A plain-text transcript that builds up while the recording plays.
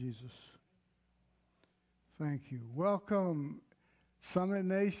Jesus. Thank you. Welcome, Summit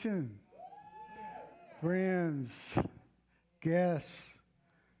Nation, friends, guests.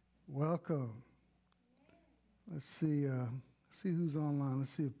 Welcome. Let's see who's online.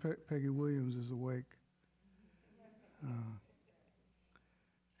 Let's see if Peggy Williams is awake.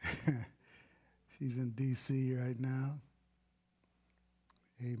 She's in D.C. right now.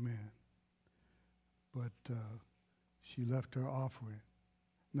 Amen. But she left her offering.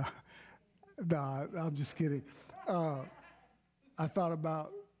 No, I'm just kidding. I thought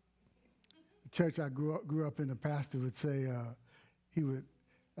about the church I grew up in. The pastor would say he would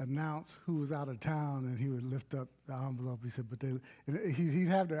announce who was out of town, and he would lift up the envelope. He said, he'd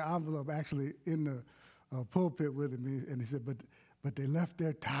have their envelope actually in the pulpit with him, and he said, but they left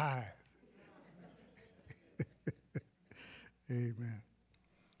their tithe. Amen.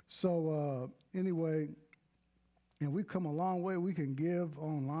 So anyway, and we've come a long way. We can give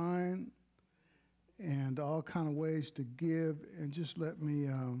online and all kind of ways to give. And just let me,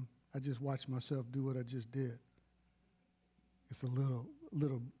 I just watched myself do what I just did. It's a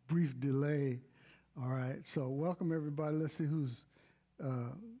little brief delay. All right. So welcome, everybody. Let's see who's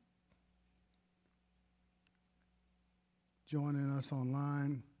joining us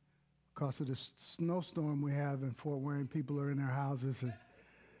online. Because of the snowstorm we have in Fort Wayne, people are in their houses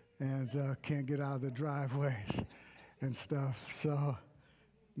and can't get out of the driveways and stuff. So,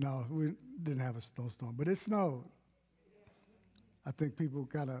 no, we didn't have a snowstorm, but it snowed. I think people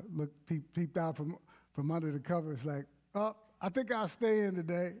kind of peeped out from under the covers like, oh, I think I'll stay in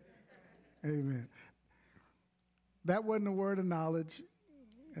today. Amen. That wasn't a word of knowledge.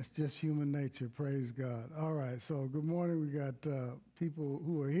 It's just human nature. Praise God. All right. So good morning. We got people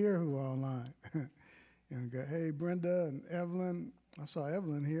who are here who are online. And we got, hey, Brenda and Evelyn. I saw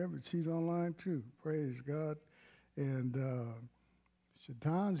Evelyn here, but she's online too. Praise God. And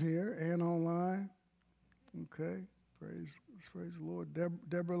Shatan's here and online. Okay. Praise the Lord.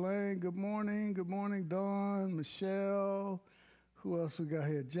 Deborah Lane, good morning. Good morning, Dawn, Michelle. Who else we got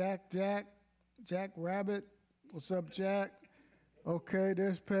here? Jack Rabbit. What's up, Jack? Okay,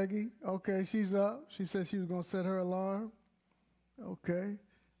 there's Peggy. Okay, she's up. She said she was going to set her alarm. Okay.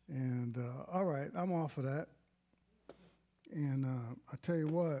 And, all right, I'm off of that. And I tell you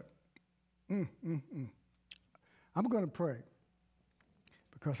what, I'm going to pray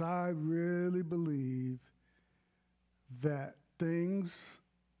because I really believe that things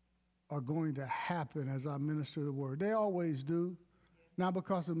are going to happen as I minister the word. They always do, not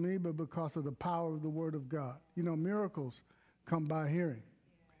because of me, but because of the power of the word of God. You know, miracles come by hearing.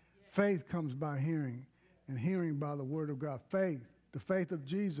 Faith comes by hearing, and hearing by the word of God. Faith, the faith of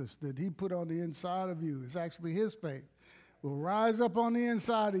Jesus that he put on the inside of you, is actually his faith, will rise up on the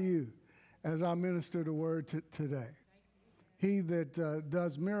inside of you as I minister the word today. He that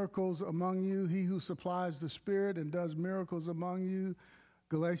does miracles among you, he who supplies the Spirit and does miracles among you,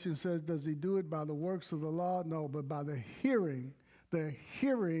 Galatians says, does he do it by the works of the law? No, but by the hearing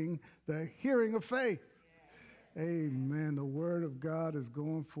of faith. Amen. The word of God is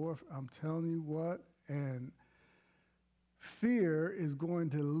going forth. I'm telling you what, and fear is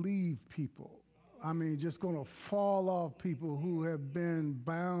going to leave people. I mean, just going to fall off people who have been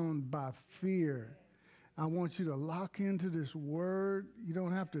bound by fear. I want you to lock into this word. You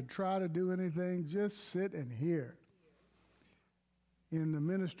don't have to try to do anything. Just sit and hear. In the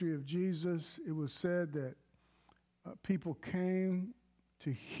ministry of Jesus, it was said that people came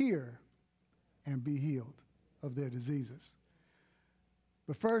to hear and be healed of their diseases.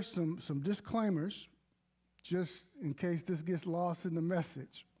 But first, some disclaimers, just in case this gets lost in the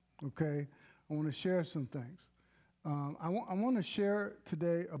message, okay? I want to share some things. I want to share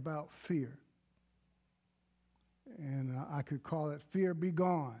today about fear. And I could call it fear be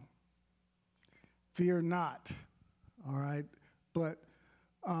gone. Fear not, all right? But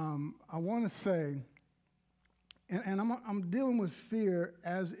I want to say, and I'm dealing with fear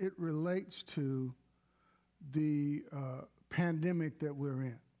as it relates to the pandemic that we're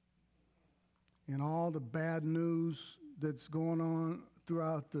in and all the bad news that's going on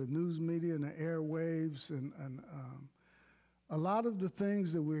throughout the news media and the airwaves and a lot of the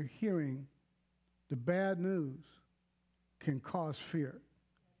things that we're hearing, the bad news can cause fear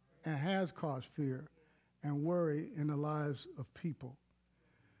and has caused fear and worry in the lives of people.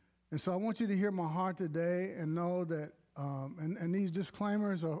 And so I want you to hear my heart today and know that, and these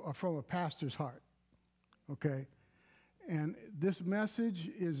disclaimers are from a pastor's heart. Okay, and this message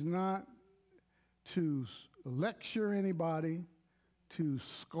is not to lecture anybody, to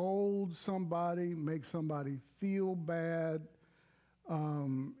scold somebody, make somebody feel bad.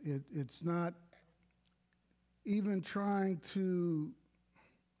 It's not even trying to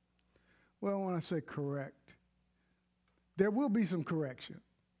Well, when I say correct, there will be some correction,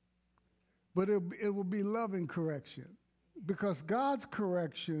 but it will be loving correction. Because God's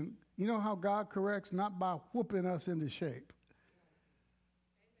correction, you know how God corrects? Not by whooping us into shape,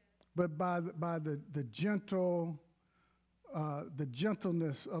 but by the gentle, the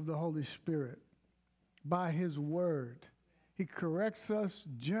gentleness of the Holy Spirit, by His Word. He corrects us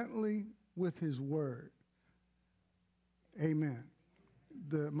gently with His Word. Amen.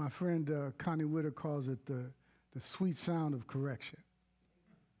 My friend Connie Witter calls it the sweet sound of correction.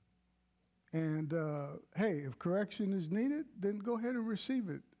 And hey, if correction is needed, then go ahead and receive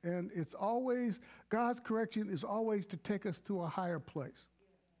it. And it's always, God's correction is always to take us to a higher place.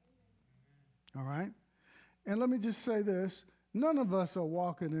 All right? And let me just say this, none of us are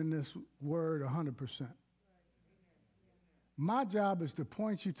walking in this word 100%. My job is to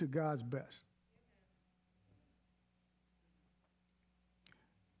point you to God's best.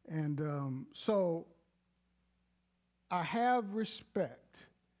 And so I have respect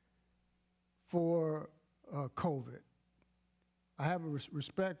for COVID. I have a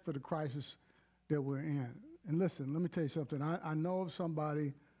respect for the crisis that we're in. And listen, let me tell you something. I know of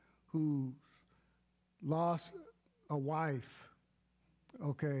somebody who lost a wife,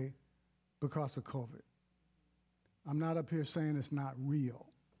 okay, because of COVID. I'm not up here saying it's not real,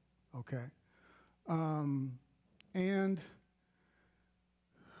 okay? And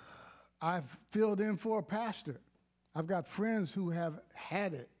I've filled in for a pastor. I've got friends who have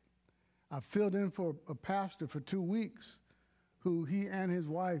had it. I filled in for a pastor for 2 weeks who he and his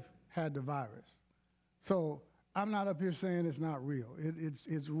wife had the virus. So I'm not up here saying it's not real.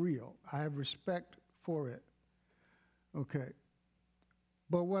 It's real. I have respect for it. Okay.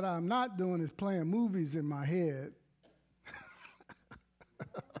 But what I'm not doing is playing movies in my head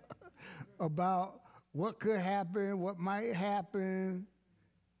about what could happen, what might happen,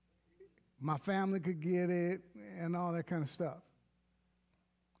 my family could get it, and all that kind of stuff.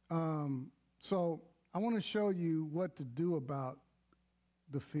 So I want to show you what to do about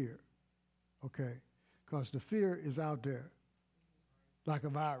the fear, okay? Because the fear is out there like a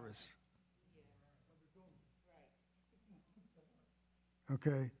virus.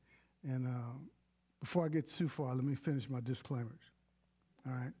 Okay? And before I get too far, let me finish my disclaimers.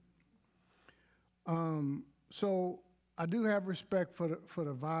 All right? So I do have respect for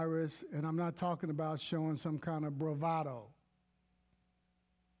the virus, and I'm not talking about showing some kind of bravado.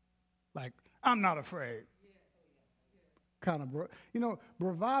 Like, I'm not afraid. Kind of,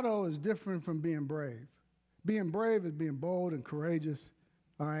 bravado is different from being brave. Being brave is being bold and courageous,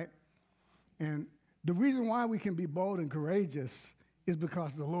 all right? And the reason why we can be bold and courageous is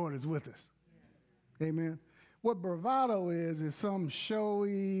because the Lord is with us. Amen. What bravado is some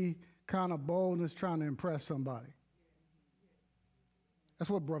showy kind of boldness trying to impress somebody. That's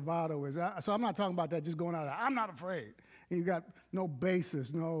what bravado is. So I'm not talking about that just going out there, I'm not afraid. And you got no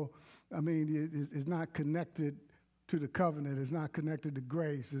basis, it's not connected to the covenant. It's not connected to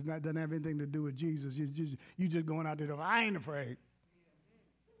grace. Doesn't have anything to do with Jesus. You just going out there, I ain't afraid.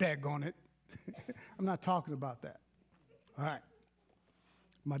 Daggone it. I'm not talking about that. All right.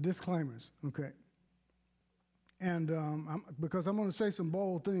 My disclaimers, okay. And because I'm going to say some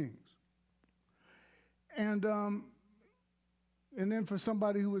bold things. And then for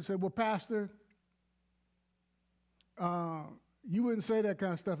somebody who would say, well, Pastor, you wouldn't say that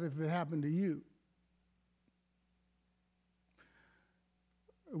kind of stuff if it happened to you.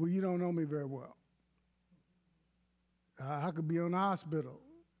 Well, you don't know me very well. I could be on the hospital,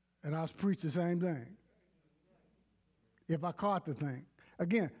 and I'll preach the same thing if I caught the thing.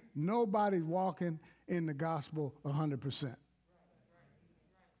 Again, nobody's walking in the gospel 100%.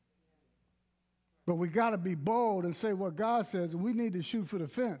 But we got to be bold and say what God says. We need to shoot for the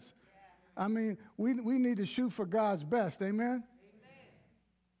fence. We need to shoot for God's best. Amen?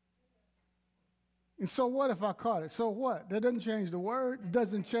 And so what if I caught it? So what? That doesn't change the word. It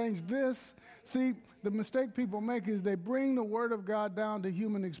doesn't change this. See, the mistake people make is they bring the word of God down to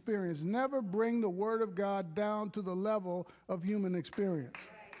human experience. Never bring the word of God down to the level of human experience.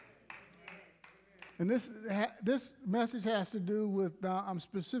 And this message has to do with, now I'm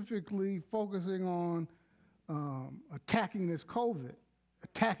specifically focusing on attacking this COVID,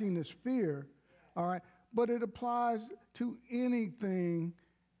 attacking this fear, all right? But it applies to anything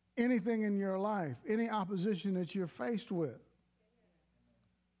in your life, any opposition that you're faced with.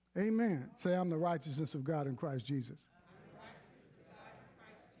 Amen. Say, I'm the righteousness of God in Christ Jesus.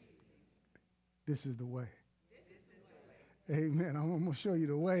 This is the way. Amen. I'm going to show you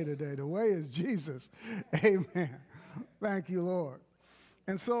the way today. The way is Jesus. Amen. Thank you, Lord.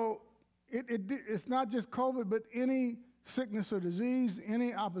 And so it's not just COVID, but any sickness or disease,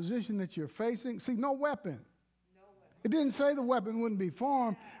 any opposition that you're facing. See, no weapon. It didn't say the weapon wouldn't be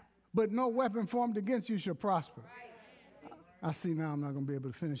formed, but no weapon formed against you shall prosper. I see now I'm not going to be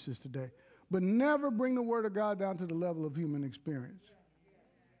able to finish this today. But never bring the word of God down to the level of human experience.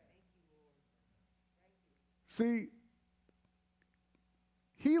 See,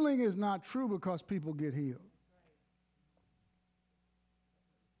 healing is not true because people get healed.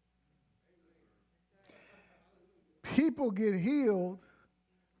 People get healed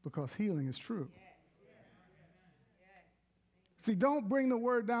because healing is true. See, don't bring the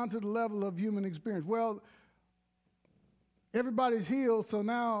word down to the level of human experience. Well, everybody's healed, so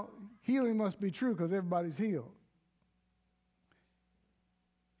now healing must be true because everybody's healed.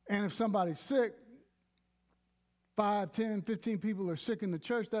 And if somebody's sick, 5, 10, 15 people are sick in the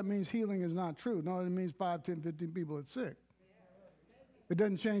church, that means healing is not true. No, it means 5, 10, 15 people are sick. It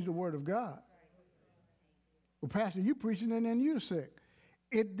doesn't change the word of God. Well, Pastor, you preaching and then you're sick.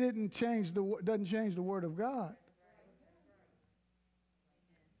 It doesn't change the word of God.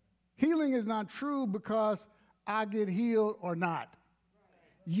 Healing is not true because I get healed or not.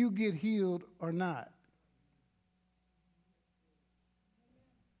 You get healed or not.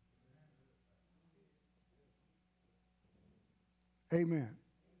 Amen.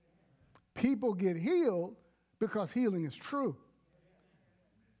 People get healed because healing is true.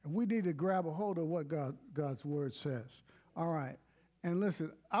 And we need to grab a hold of what God's word says. All right. And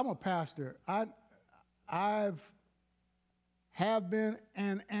listen, I'm a pastor. Have been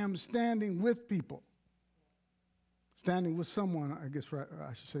and am standing with people. Standing with someone, I guess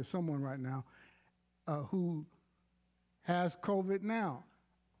I should say someone right now, who has COVID now.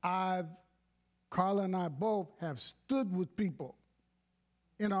 Carla and I both have stood with people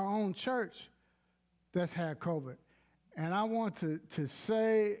in our own church that's had COVID. And I want to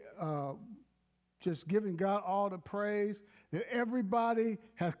say, just giving God all the praise, that everybody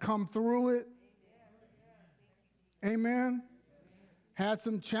has come through it. Amen. Had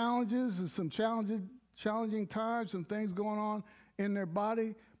some challenges and some challenging times, some things going on in their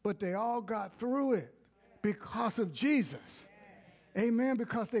body, but they all got through it because of Jesus. Amen.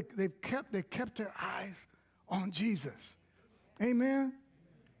 Because they kept their eyes on Jesus. Amen.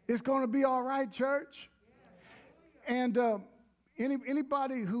 It's going to be all right, church. And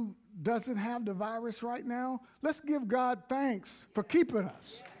anybody who doesn't have the virus right now, let's give God thanks for keeping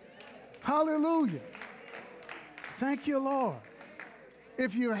us. Hallelujah. Thank you, Lord.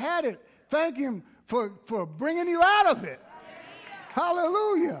 If you had it, thank him for bringing you out of it.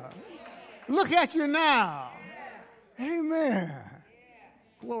 Hallelujah. Look at you now. Amen.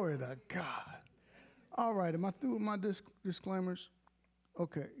 Glory to God. All right, am I through with my disclaimers?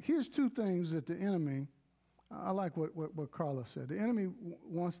 Okay, here's two things that the enemy, I like what Carla said. The enemy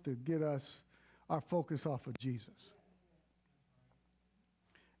wants to get our focus off of Jesus.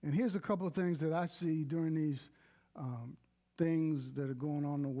 And here's a couple of things that I see during these things that are going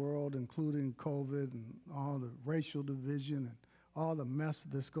on in the world, including COVID and all the racial division and all the mess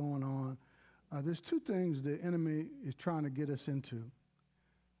that's going on. There's two things the enemy is trying to get us into.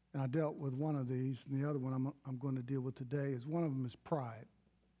 And I dealt with one of these, and the other one I'm going to deal with today is one of them is pride.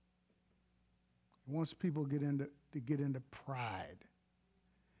 He wants people to get into pride.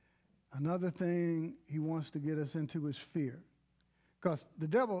 Another thing he wants to get us into is fear. Because the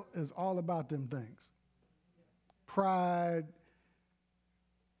devil is all about them things. Pride,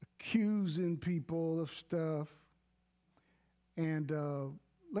 accusing people of stuff. And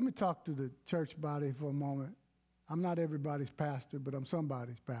let me talk to the church body for a moment. I'm not everybody's pastor, but I'm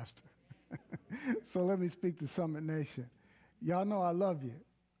somebody's pastor. So let me speak to Summit Nation. Y'all know I love you.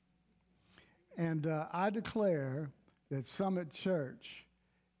 And I declare that Summit Church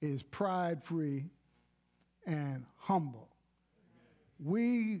is pride-free and humble.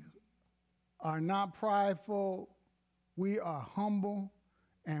 We are not prideful. We are humble,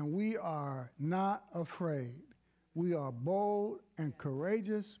 and we are not afraid. We are bold and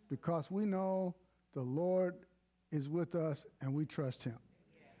courageous because we know the Lord is with us and we trust him.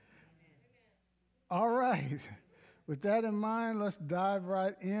 All right. With that in mind, let's dive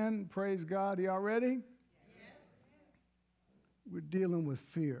right in. Praise God. Y'all ready? We're dealing with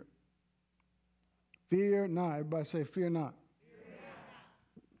fear. Fear not. Everybody say, fear not. Fear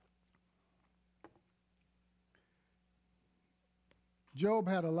not. Job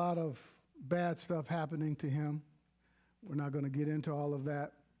had a lot of bad stuff happening to him. We're not going to get into all of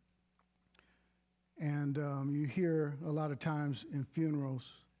that. And you hear a lot of times in funerals,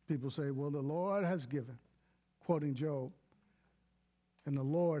 people say, well, the Lord has given, quoting Job, and the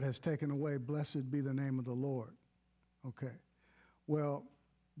Lord has taken away. Blessed be the name of the Lord. Okay. Well,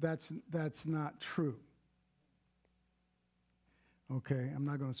 that's not true. Okay, I'm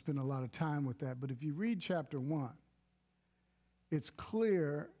not going to spend a lot of time with that, but if you read chapter 1, it's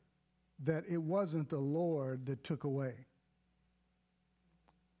clear that it wasn't the Lord that took away.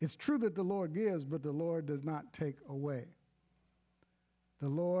 It's true that the Lord gives, but the Lord does not take away. The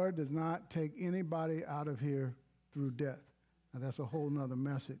Lord does not take anybody out of here through death. Now, that's a whole nother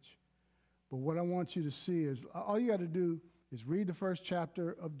message. But what I want you to see is all you got to do is read the first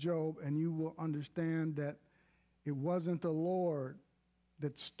chapter of Job, and you will understand that it wasn't the Lord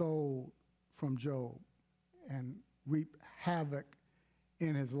that stole from Job and reaped havoc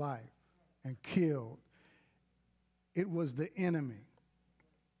in his life and killed. It was the enemy.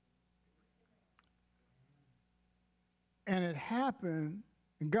 And it happened,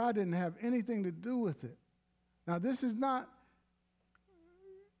 and God didn't have anything to do with it. Now, this is not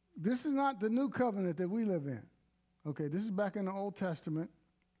the new covenant that we live in. Okay, this is back in the Old Testament.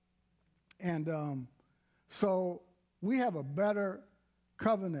 And so we have a better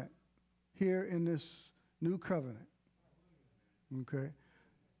covenant here in this new covenant. Okay?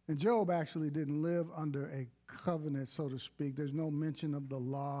 And Job actually didn't live under a covenant, so to speak. There's no mention of the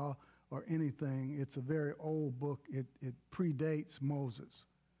law or anything. It's a very old book. It predates Moses.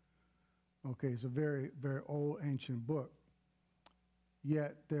 Okay, it's a very, very old ancient book.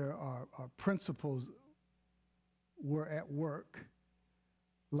 Yet there are principles were at work,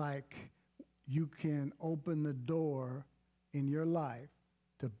 like you can open the door in your life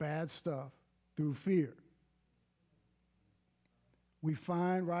to bad stuff through fear. We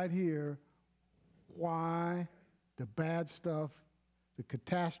find right here why the bad stuff, the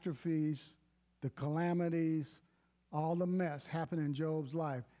catastrophes, the calamities, all the mess happened in Job's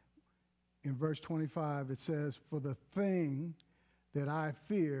life. In verse 25, it says, "For the thing that I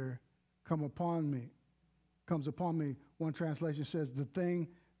fear comes upon me. One translation says, the thing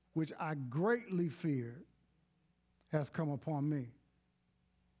which I greatly fear has come upon me.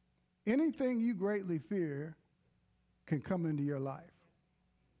 Anything you greatly fear can come into your life.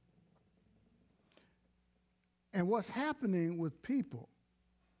 And what's happening with people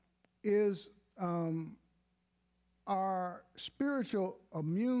is our spiritual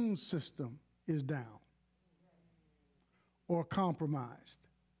immune system is down or compromised.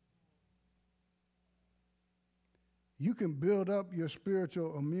 You can build up your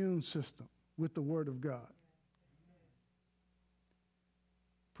spiritual immune system with the Word of God.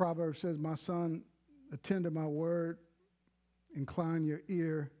 Proverbs says, "My son, attend to my word, incline your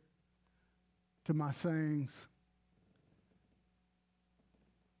ear to my sayings."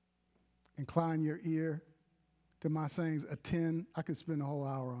 Incline your ear to my sayings, attend. I could spend a whole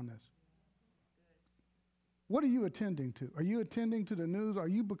hour on this. What are you attending to? Are you attending to the news? Have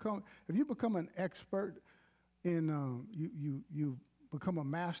you become an expert in, you become a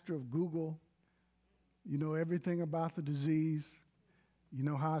master of Google? You know everything about the disease. You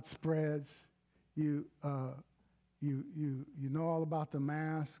know how it spreads. You know all about the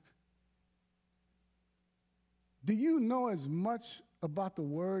mask. Do you know as much about the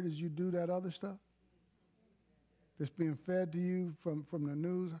word as you do that other stuff that's being fed to you from the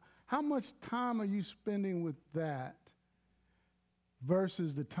news? How much time are you spending with that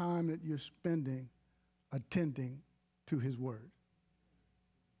versus the time that you're spending attending to his word?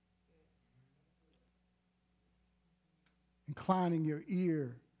 Inclining your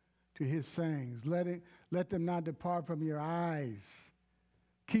ear to his sayings. Let them not depart from your eyes.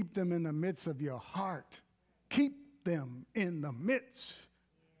 Keep them in the midst of your heart. Keep them in the midst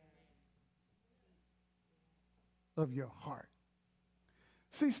of your heart.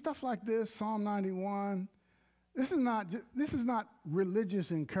 See, stuff like this, Psalm 91, this is not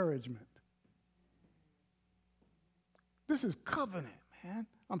religious encouragement. This is covenant, man,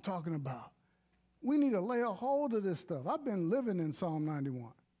 I'm talking about. We need to lay a hold of this stuff. I've been living in Psalm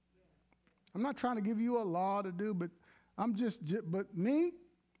 91. I'm not trying to give you a law to do, but I've been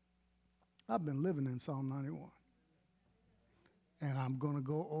living in Psalm 91. And I'm going to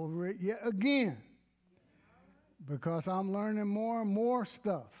go over it yet again because I'm learning more and more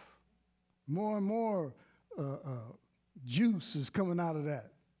stuff. More and more juice is coming out of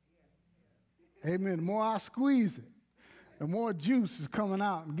that. Amen. The more I squeeze it, the more juice is coming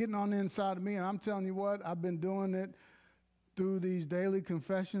out and getting on the inside of me. And I'm telling you what, I've been doing it through these daily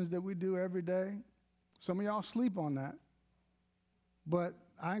confessions that we do every day. Some of y'all sleep on that. But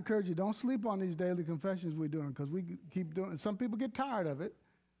I encourage you, don't sleep on these daily confessions we're doing because we keep doing it. Some people get tired of it.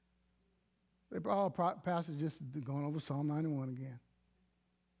 Pastor just going over Psalm 91 again.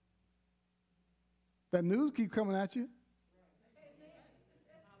 That news keep coming at you.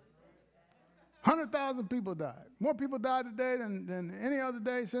 100,000 people died. More people died today than any other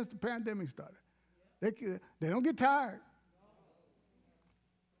day since the pandemic started. They don't get tired.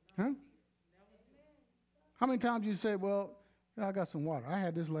 Huh? How many times you say, well, I got some water. I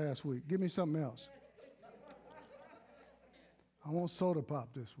had this last week. Give me something else. I want soda pop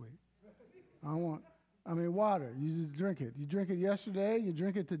this week. Water. You just drink it. You drink it yesterday, you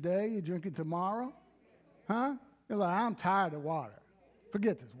drink it today, you drink it tomorrow. Huh? You're like, I'm tired of water.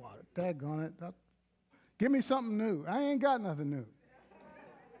 Forget this water. Daggone it. Give me something new. I ain't got nothing new.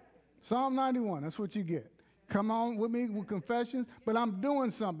 Psalm 91, that's what you get. Come on with me with confessions, but I'm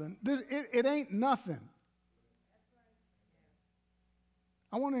doing something. It ain't nothing.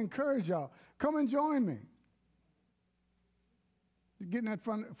 I want to encourage y'all. Come and join me. Getting that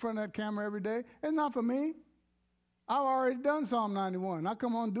front of that camera every day. It's not for me. I've already done Psalm 91. I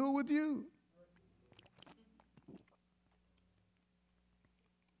come on and do it with you.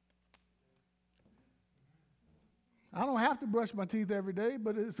 I don't have to brush my teeth every day,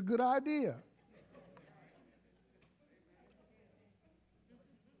 but it's a good idea.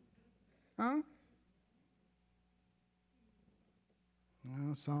 Huh?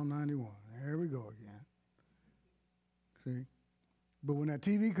 Well, Psalm 91. There we go again. See? But when that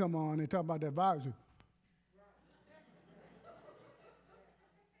TV come on, they talk about that virus.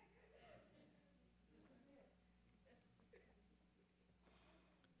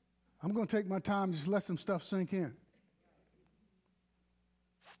 I'm going to take my time and just let some stuff sink in.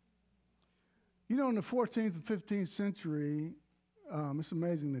 You know, in the 14th and 15th century, it's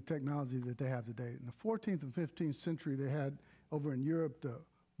amazing the technology that they have today. In the 14th and 15th century, they had over in Europe the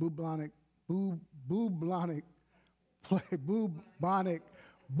bubonic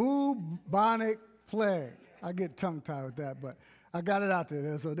plague. I get tongue-tied with that, but I got it out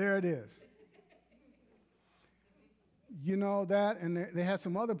there, so there it is. You know that, and they had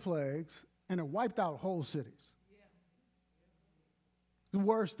some other plagues, and it wiped out whole cities. It's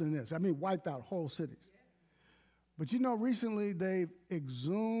worse than this. Wiped out whole cities. But you know, recently they've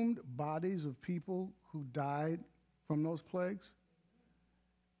exhumed bodies of people who died from those plagues.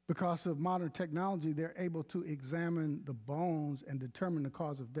 Because of modern technology, they're able to examine the bones and determine the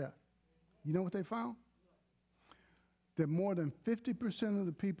cause of death. You know what they found? That more than 50% of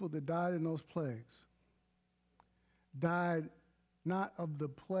the people that died in those plagues died not of the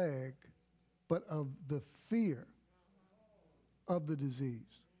plague, but of the fear of the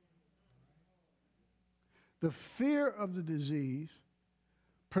disease. The fear of the disease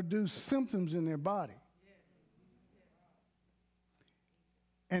produced symptoms in their body.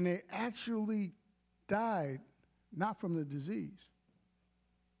 And they actually died not from the disease,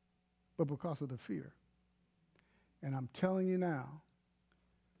 but because of the fear. And I'm telling you now,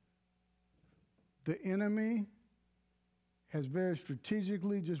 the enemy has very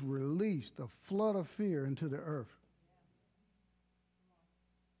strategically just released a flood of fear into the earth.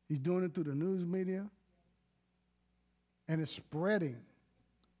 He's doing it through the news media, and it's spreading.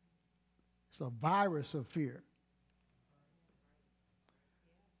 It's a virus of fear.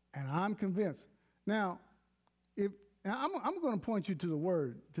 And I'm convinced. Now, I'm going to point you to the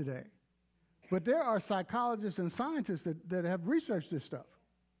Word today. But there are psychologists and scientists that have researched this stuff.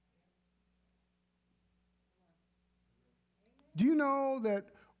 Do you know that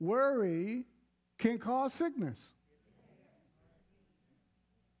worry can cause sickness?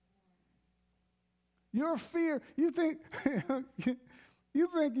 Your fear, you think you're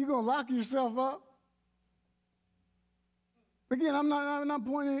going to lock yourself up? Again, I'm not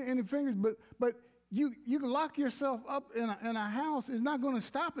pointing any fingers, but you can lock yourself up in a house. It's not going to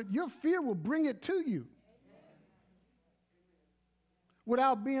stop it. Your fear will bring it to you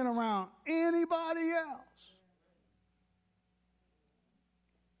without being around anybody else.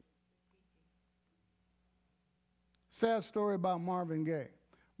 Sad story about Marvin Gaye.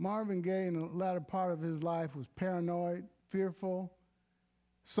 Marvin Gaye, in the latter part of his life, was paranoid, fearful,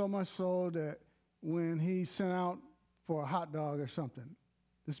 so much so that when he sent out for a hot dog or something,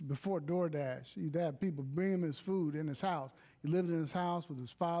 this is before DoorDash, he'd have people bring him his food in his house. He lived in his house with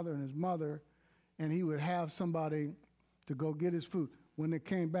his father and his mother, and he would have somebody to go get his food. When they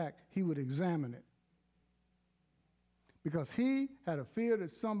came back, he would examine it. Because he had a fear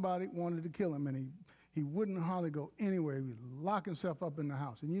that somebody wanted to kill him, and he wouldn't hardly go anywhere. He would lock himself up in the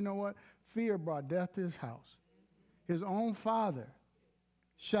house. And you know what? Fear brought death to his house. His own father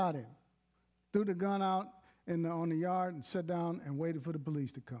shot him, threw the gun out on the yard, and sat down and waited for the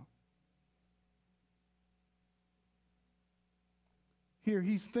police to come. Here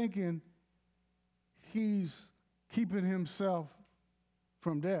he's thinking he's keeping himself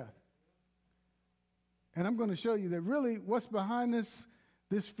from death. And I'm going to show you that really what's behind this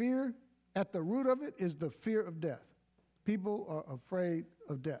fear, at the root of it, is the fear of death. People are afraid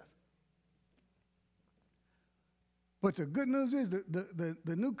of death. But the good news is the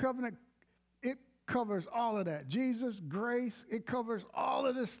new covenant, it covers all of that. Jesus, grace, it covers all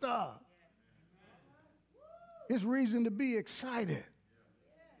of this stuff. It's reason to be excited.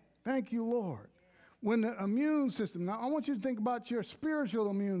 Thank you, Lord. When the immune system, now I want you to think about your spiritual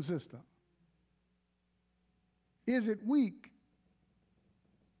immune system. Is it weak?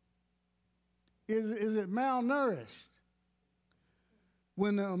 Is it malnourished?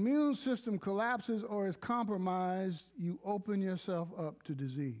 When the immune system collapses or is compromised, you open yourself up to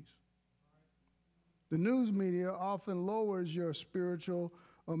disease. The news media often lowers your spiritual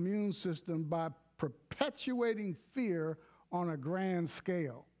immune system by perpetuating fear on a grand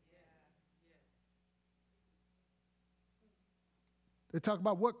scale. They talk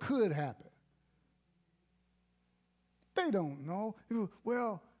about what could happen. They don't know.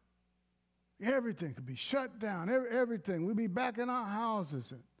 Well, everything could be shut down. Everything. We'd be back in our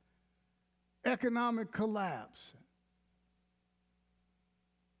houses. And economic collapse.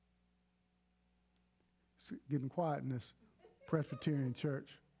 It's getting quiet in this Presbyterian church.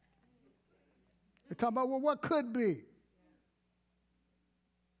 They talk about, well, what could be?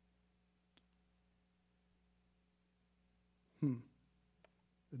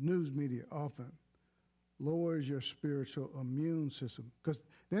 The news media often lowers your spiritual immune system because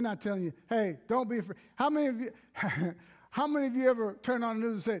they're not telling you, hey, don't be afraid. How many of you ever turn on the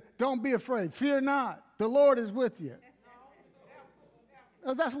news and say, don't be afraid, fear not, the Lord is with you?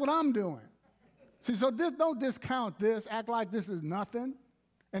 That's what I'm doing. See, so don't discount this, act like this is nothing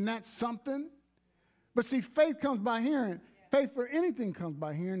and that's something. But see, faith comes by hearing. Faith for anything comes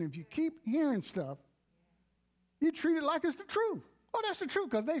by hearing. If you keep hearing stuff, you treat it like it's the truth. Oh, that's the truth,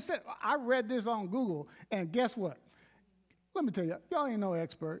 because they said, I read this on Google, and guess what? Let me tell you, y'all ain't no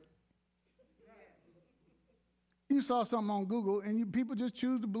expert. You saw something on Google, and people just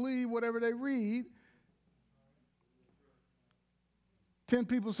choose to believe whatever they read. 10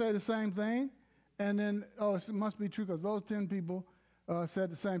 people say the same thing, and then, it must be true, because those 10 people said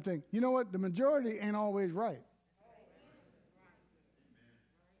the same thing. You know what? The majority ain't always right.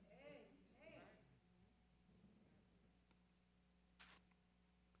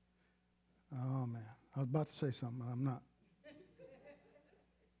 Oh, man. I was about to say something, but I'm not.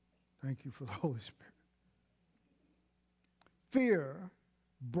 Thank you for the Holy Spirit. Fear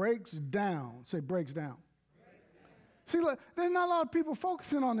breaks down. Say, breaks down. See, look, there's not a lot of people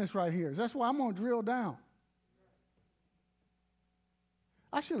focusing on this right here. That's why I'm going to drill down.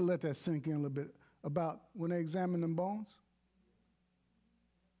 I should have let that sink in a little bit about when they examine them bones.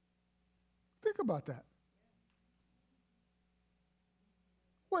 Think about that.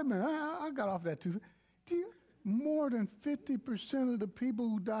 Wait a minute, I got off that too. More than 50% of the people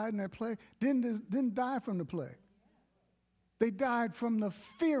who died in that plague didn't die from the plague. They died from the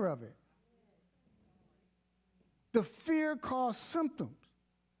fear of it. The fear caused symptoms.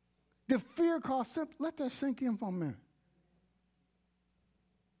 The fear caused symptoms. Let that sink in for a minute.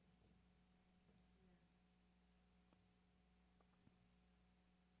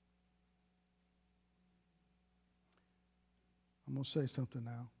 I'm going to say something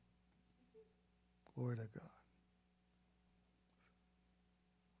now. Glory to God.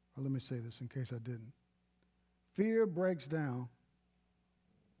 Or let me say this in case I didn't. Fear breaks down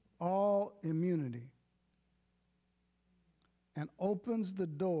all immunity and opens the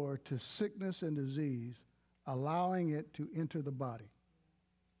door to sickness and disease, allowing it to enter the body.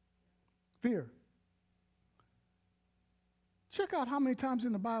 Fear. Check out how many times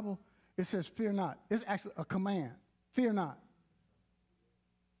in the Bible it says fear not. It's actually a command. Fear not.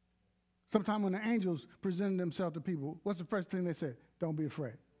 Sometime when the angels presented themselves to people, what's the first thing they said? Don't be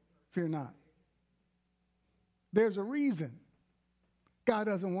afraid. Fear not. There's a reason God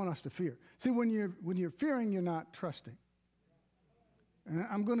doesn't want us to fear. See, when you're fearing, you're not trusting. And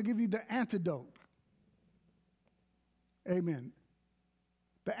I'm going to give you the antidote. Amen.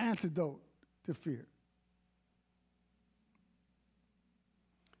 The antidote to fear.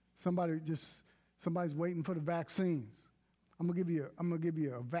 Somebody's waiting for the vaccines. I'm gonna give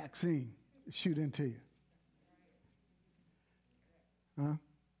you a vaccine to shoot into you. Huh?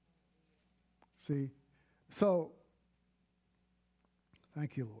 See? So,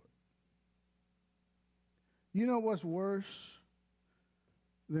 thank you, Lord. You know what's worse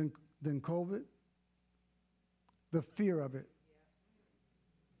than COVID? The fear of it.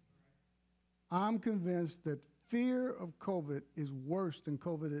 I'm convinced that fear of COVID is worse than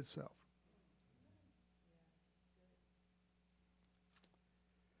COVID itself.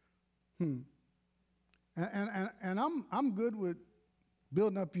 And I'm good with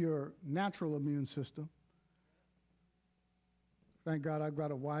building up your natural immune system. Thank God I've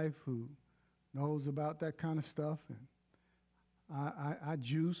got a wife who knows about that kind of stuff, and I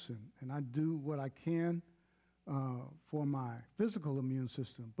juice and I do what I can for my physical immune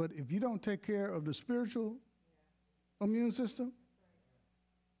system. But if you don't take care of the spiritual immune system,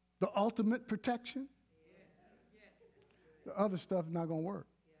 the ultimate protection, the other stuff not going to work.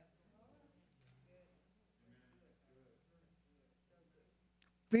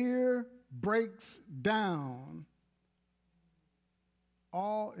 Fear breaks down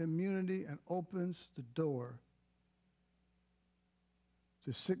all immunity and opens the door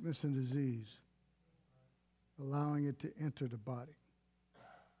to sickness and disease, allowing it to enter the body.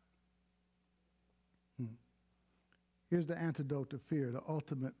 Here's the antidote to fear, the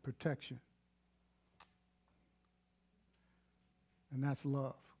ultimate protection. And that's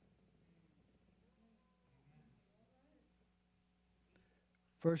love.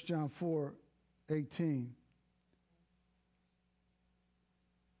 First John 4:18.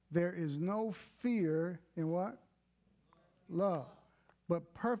 There is no fear in what? Love.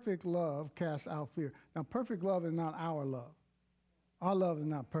 But perfect love casts out fear. Now, perfect love is not our love. Our love is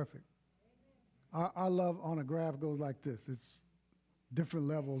not perfect. Our love on a graph goes like this. It's different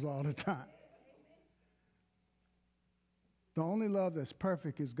levels all the time. The only love that's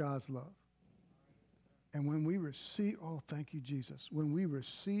perfect is God's love. And when we receive, oh, thank you, Jesus. When we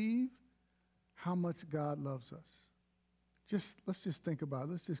receive how much God loves us, let's just think about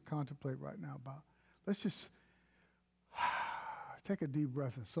it. Let's just contemplate right now about it. Let's just take a deep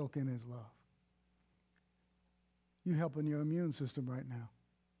breath and soak in his love. You're helping your immune system right now.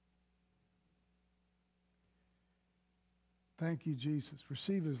 Thank you, Jesus.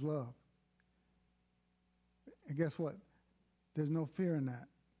 Receive his love. And guess what? There's no fear in that.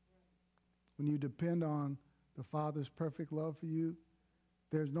 When you depend on the Father's perfect love for you,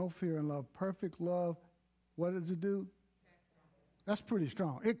 there's no fear in love. Perfect love, what does it do? That's pretty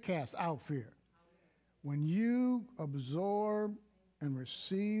strong. It casts out fear. When you absorb and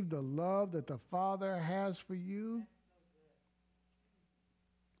receive the love that the Father has for you,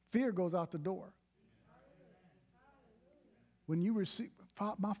 fear goes out the door. When you receive,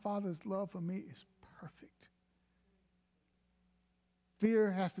 my Father's love for me is perfect.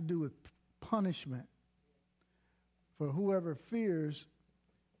 Fear has to do with punishment. For whoever fears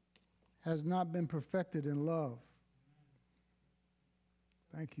has not been perfected in love.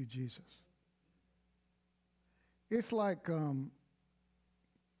 Thank you, Jesus. It's like,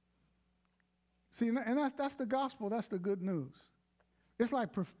 see, and that's the gospel. That's the good news. It's like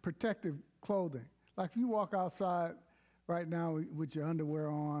protective clothing. Like if you walk outside right now with your underwear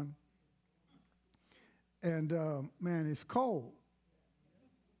on, and man, it's cold.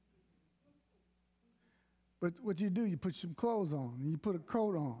 But what you do, you put some clothes on, and you put a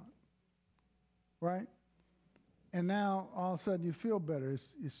coat on, right? And now all of a sudden you feel better.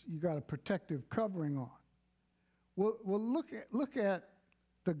 You got a protective covering on. Well, look at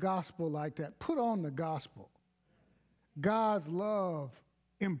the gospel like that. Put on the gospel. God's love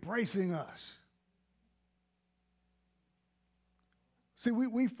embracing us. See,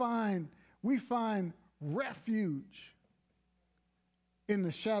 we find refuge in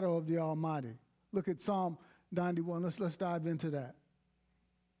the shadow of the Almighty. Look at Psalm 91. Let's dive into that.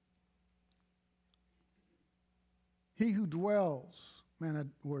 He who dwells, man, that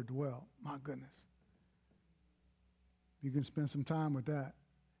word dwell, my goodness. You can spend some time with that.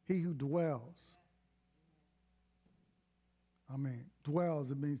 He who dwells. I mean, dwells,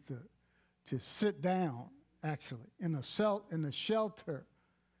 it means to sit down, actually, in the shelter.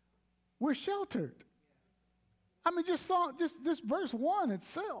 We're sheltered. I mean, just verse 1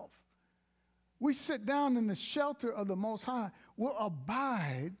 itself. We sit down in the shelter of the Most High. We'll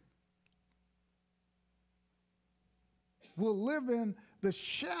abide. We'll live in the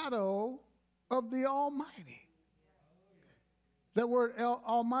shadow of the Almighty. That word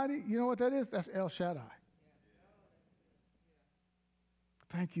Almighty, you know what that is? That's El Shaddai.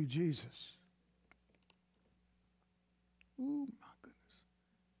 Thank you, Jesus. Ooh, my goodness.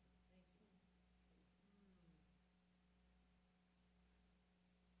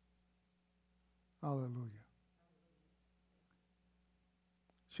 Hallelujah.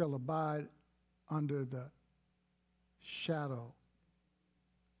 Shall abide under the shadow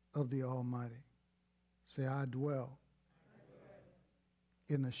of the Almighty. Say, I dwell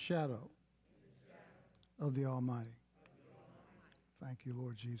in the shadow of the Almighty. Thank you,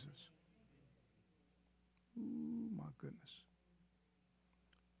 Lord Jesus. Ooh, my goodness.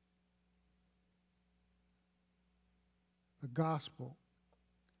 The gospel.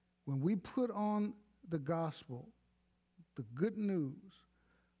 When we put on the gospel, the good news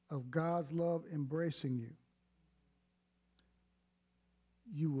of God's love embracing you,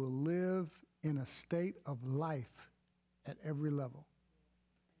 you will live in a state of life at every level.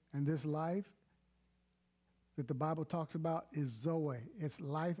 And this life that the Bible talks about is Zoe. It's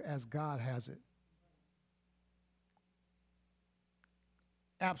life as God has it.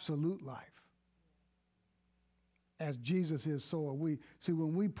 Absolute life. As Jesus is, so are we. See,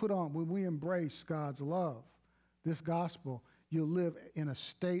 when we embrace God's love, this gospel, you'll live in a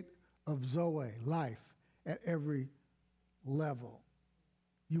state of Zoe, life, at every level.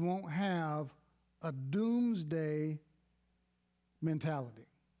 You won't have a doomsday mentality.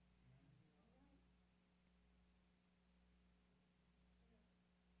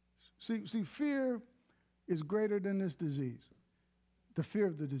 See, fear is greater than this disease, the fear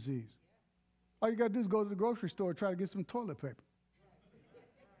of the disease. All you got to do is go to the grocery store and try to get some toilet paper.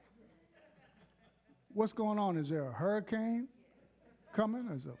 What's going on? Is there a hurricane coming?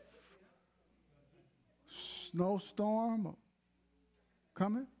 Is a snowstorm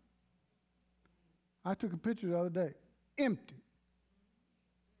coming? I took a picture the other day. Empty.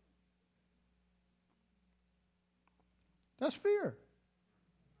 That's fear.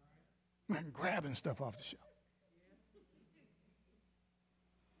 Man, grabbing stuff off the shelf.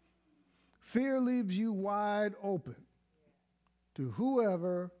 Fear leaves you wide open to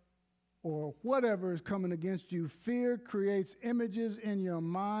whoever or whatever is coming against you. Fear creates images in your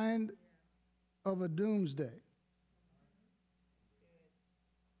mind of a doomsday.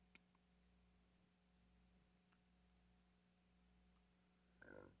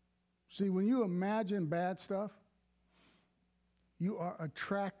 See, when you imagine bad stuff, you are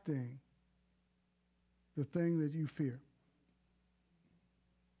attracting the thing that you fear.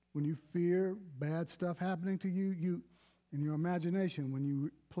 When you fear bad stuff happening to you, in your imagination, when you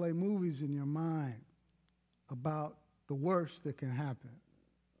play movies in your mind about the worst that can happen,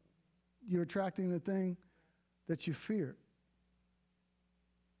 you're attracting the thing that you fear.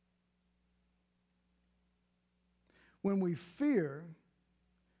 When we fear,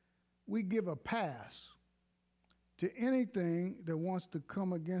 we give a pass to anything that wants to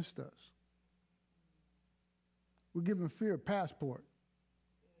come against us. We're giving fear a passport.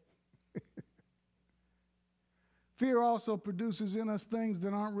 Fear also produces in us things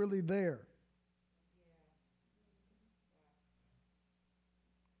that aren't really there.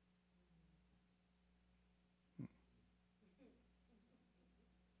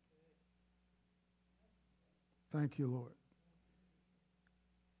 Thank you, Lord.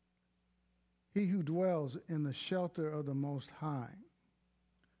 He who dwells in the shelter of the Most High.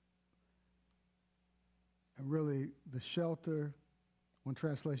 And really, the shelter, one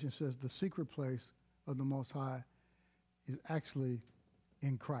translation says the secret place of the Most High is actually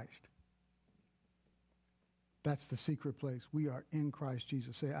in Christ. That's the secret place. We are in Christ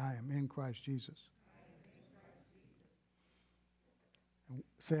Jesus. Say, I am in Christ Jesus. And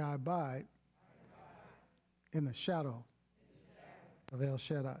say, I abide in the shadow of El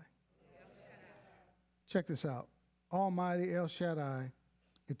Shaddai. Check this out. Almighty El Shaddai,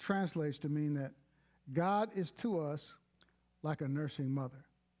 it translates to mean that God is to us like a nursing mother.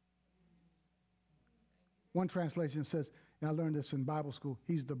 One translation says, and I learned this in Bible school,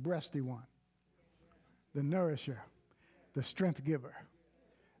 he's the breasty one, the nourisher, the strength giver,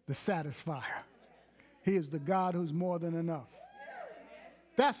 the satisfier. He is the God who's more than enough.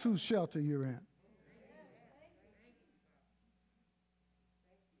 That's whose shelter you're in.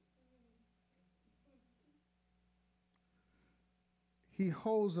 He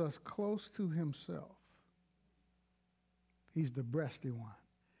holds us close to himself. He's the breasty one.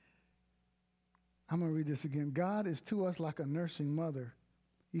 I'm going to read this again. God is to us like a nursing mother.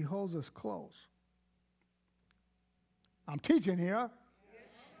 He holds us close. I'm teaching here.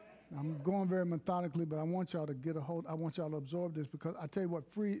 I'm going very methodically, but I want y'all to get a hold. I want y'all to absorb this because I tell you what,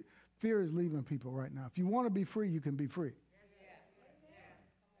 fear is leaving people right now. If you want to be free, you can be free.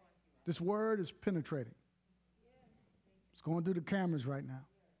 This word is penetrating. It's going through the cameras right now.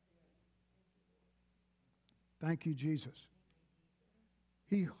 Thank you, Jesus.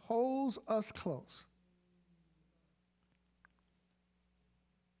 He holds us close.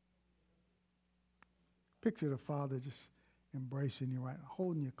 Picture the Father just embracing you right now,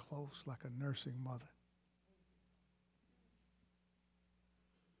 holding you close like a nursing mother.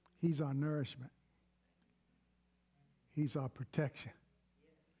 He's our nourishment. He's our protection.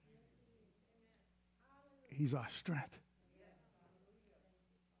 He's our strength.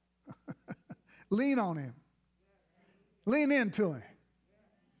 Lean on him. Lean into him.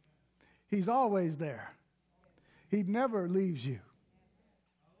 He's always there. He never leaves you.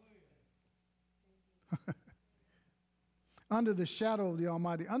 Under the shadow of the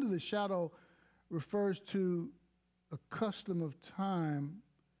Almighty. Under the shadow refers to a custom of time,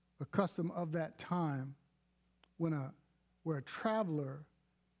 a custom of that time where a traveler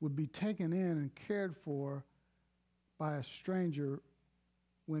would be taken in and cared for by a stranger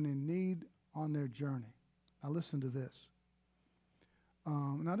when in need on their journey. Now listen to this.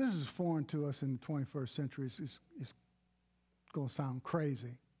 Now this is foreign to us in the 21st century. It's going to sound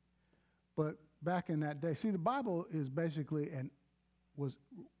crazy. But back in that day, see, the Bible is basically was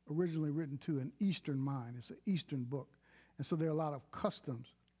originally written to an Eastern mind. It's an Eastern book. And so there are a lot of customs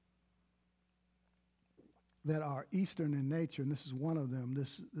that are Eastern in nature, and this is one of them.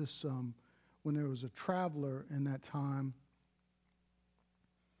 This when there was a traveler in that time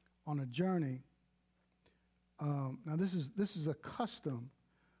on a journey. Now this is a custom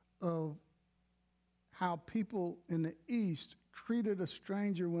of how people in the East treated a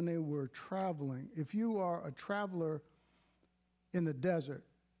stranger when they were traveling. If you are a traveler in the desert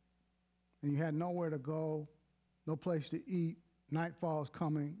and you had nowhere to go, no place to eat, nightfall is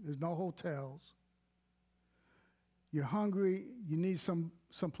coming, there's no hotels, you're hungry, you need some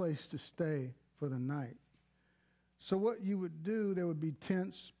place to stay for the night. So what you would do, there would be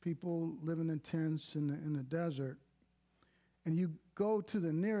tents, people living in tents in the desert, and you go to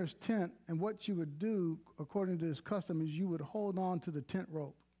the nearest tent, and what you would do, according to this custom, is you would hold on to the tent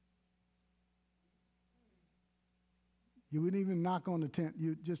rope. You wouldn't even knock on the tent.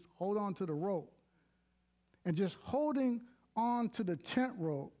 You just hold on to the rope. And just holding on to the tent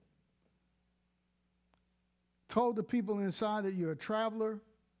rope told the people inside that you're a traveler,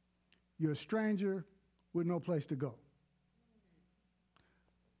 you're a stranger with no place to go.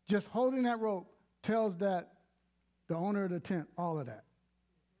 Just holding that rope tells that the owner of the tent all of that.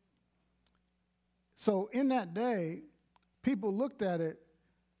 So in that day, people looked at it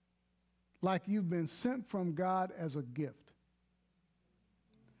like you've been sent from God as a gift.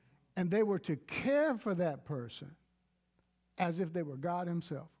 And they were to care for that person as if they were God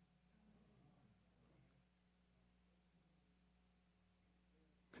himself.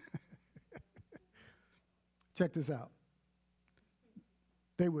 Check this out.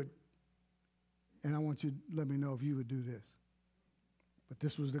 They would, and I want you to let me know if you would do this, but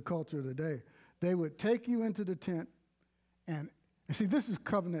this was the culture of the day. They would take you into the tent, and see, this is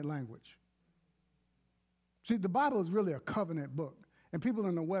covenant language. See, the Bible is really a covenant book, and people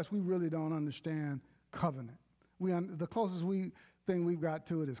in the West, we really don't understand covenant. The closest thing we've got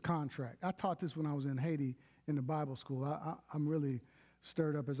to it is contract. I taught this when I was in Haiti in the Bible school. I'm really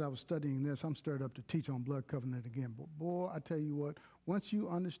stirred up as I was studying this. I'm stirred up to teach on blood covenant again. But boy, I tell you what, once you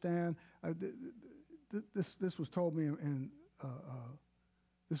understand, this was told me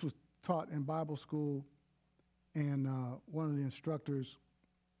this was taught in Bible school, and one of the instructors,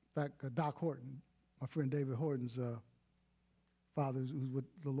 in fact, Doc Horton, my friend David Horton's father, who's with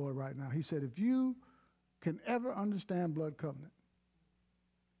the Lord right now, he said, if you can ever understand blood covenant,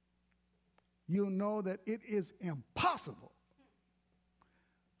 you'll know that it is impossible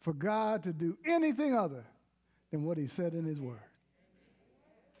for God to do anything other than what he said in his word.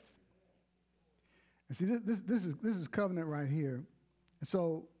 And see, this is covenant right here. And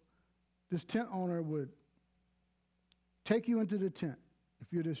so this tent owner would take you into the tent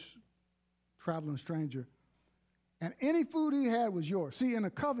if you're this traveling stranger, and any food he had was yours. See, in a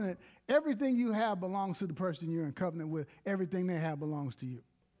covenant, everything you have belongs to the person you're in covenant with. Everything they have belongs to you.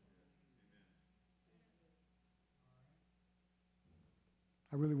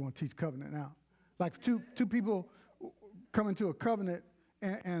 I really want to teach covenant now. Like two people come into a covenant,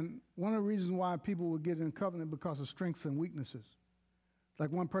 and one of the reasons why people would get in covenant because of strengths and weaknesses.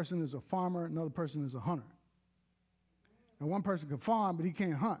 Like one person is a farmer, another person is a hunter. And one person can farm, but he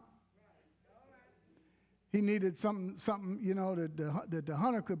can't hunt. He needed something that the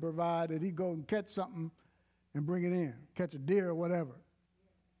hunter could provide, that he'd go and catch something and bring it in, catch a deer or whatever.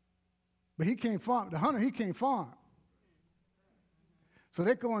 But he can't farm. The hunter, he can't farm. So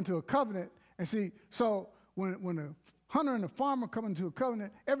they go into a covenant, and see, so when the hunter and the farmer come into a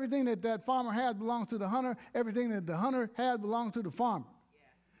covenant, everything that farmer has belongs to the hunter, everything that the hunter has belongs to the farmer. Yeah.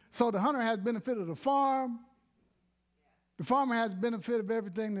 So the hunter has benefit of the farm, the farmer has benefit of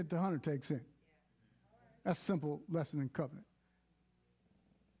everything that the hunter takes in. That's a simple lesson in covenant.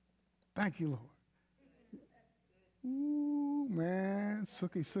 Thank you, Lord. Ooh, man,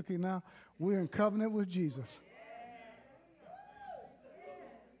 sookie now. We're in covenant with Jesus.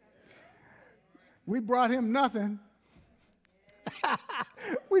 We brought him nothing.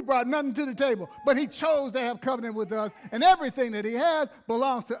 We brought nothing to the table, but he chose to have covenant with us, and everything that he has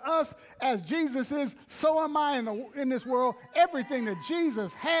belongs to us. As Jesus is, so am I in this world. Everything that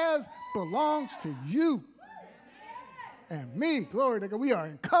Jesus has belongs to you and me. Glory to God. We are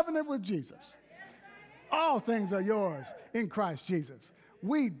in covenant with Jesus. All things are yours in Christ Jesus.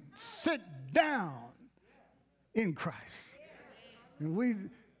 We sit down in Christ. And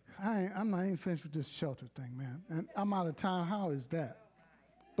I'm not even finished with this shelter thing, man. And I'm out of time. How is that?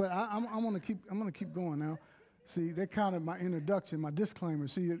 But I'm gonna keep going now. See, they counted my introduction, my disclaimer.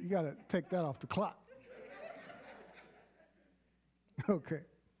 See, you got to take that off the clock. Okay.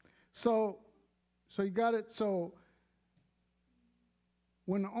 So you got it. So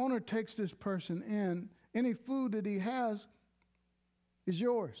when the owner takes this person in, any food that he has is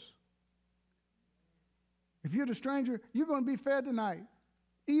yours. If you're the stranger, you're going to be fed tonight,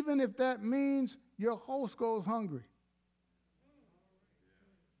 even if that means your host goes hungry.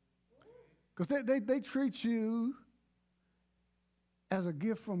 Because they treat you as a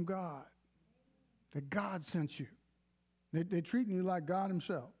gift from God, that God sent you. They're treating you like God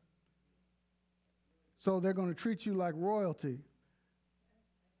himself. So they're going to treat you like royalty.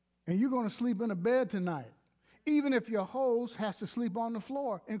 And you're going to sleep in a bed tonight, even if your host has to sleep on the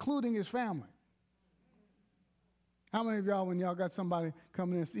floor, including his family. How many of y'all, when y'all got somebody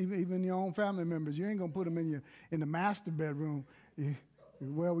coming in, even your own family members, you ain't going to put them in the master bedroom?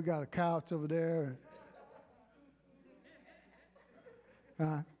 Well, we got a couch over there.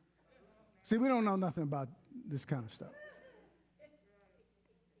 See, we don't know nothing about this kind of stuff.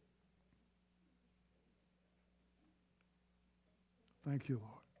 Thank you,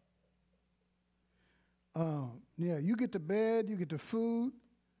 Lord. Yeah, you get to bed, you get the food.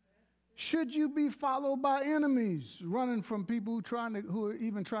 Should you be followed by enemies, running from people who are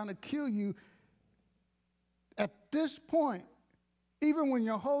even trying to kill you? At this point, even when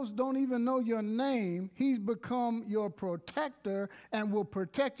your host don't even know your name, he's become your protector and will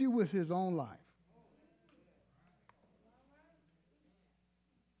protect you with his own life.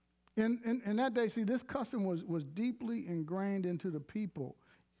 In that day, see, this custom was deeply ingrained into the people.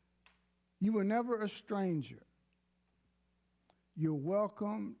 You were never a stranger. You're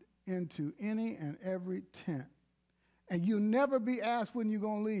welcomed into any and every tent. And you'll never be asked when you're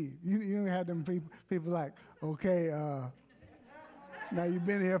going to leave. You had them people like, okay, now you've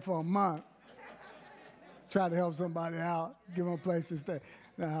been here for a month. Try to help somebody out, give them a place to stay.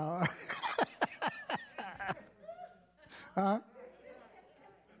 Now, huh?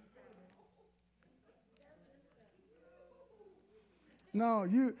 No,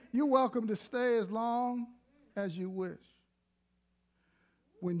 you're welcome to stay as long as you wish.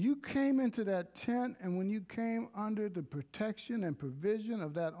 When you came into that tent and when you came under the protection and provision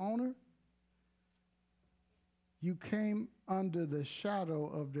of that owner, you came under the shadow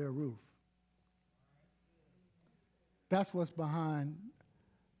of their roof. That's what's behind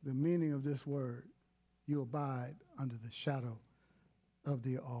the meaning of this word. You abide under the shadow of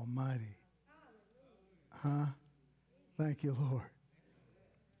the Almighty. Huh? Thank you, Lord.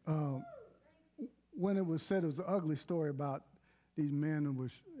 When it was said, it was an ugly story about these men who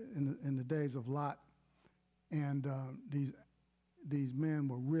was in the days of Lot, and these men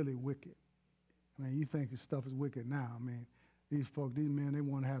were really wicked. I mean, you think this stuff is wicked now. I mean, these men, they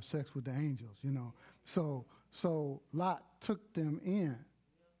want to have sex with the angels, you know. So Lot took them in,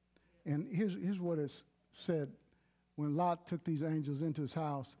 and here's what it's said when Lot took these angels into his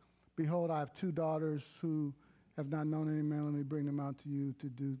house. Behold, I have 2 daughters who have not known any man. Let me bring them out to you to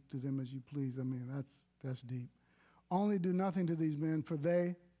do to them as you please. I mean, that's deep. Only do nothing to these men, for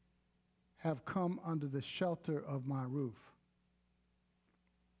they have come under the shelter of my roof.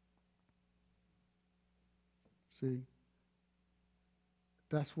 See,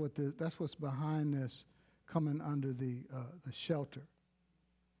 that's what's behind this, coming under the shelter.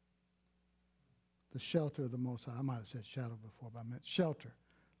 The shelter of the Most High. I might have said shadow before, but I meant shelter.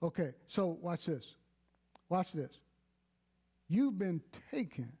 Okay, so watch this. Watch this. You've been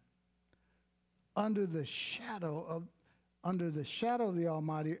taken under the shadow of the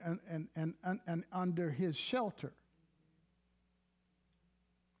Almighty and under his shelter.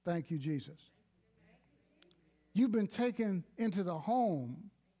 Thank you, Jesus. You've been taken into the home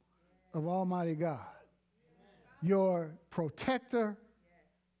of Almighty God, your protector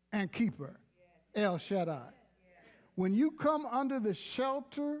and keeper, El Shaddai. When you come under the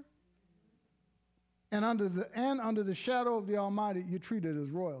shelter and under the shadow of the Almighty, you're treated as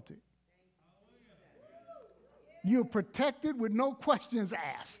royalty. You're protected with no questions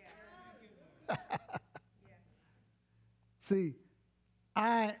asked. See,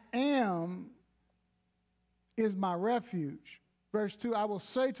 I am is my refuge. Verse 2, I will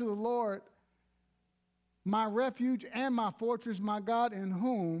say to the Lord, my refuge and my fortress, my God, in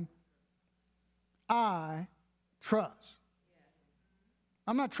whom I trust.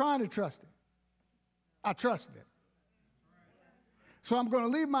 I'm not trying to trust him. I trust him. So I'm going to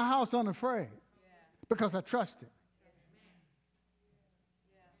leave my house unafraid because I trust him.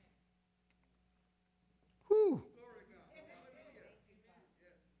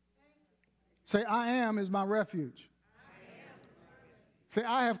 Say, I am is my refuge. Say,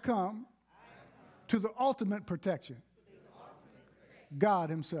 I have come to the ultimate protection. God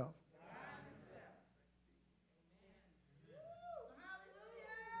himself.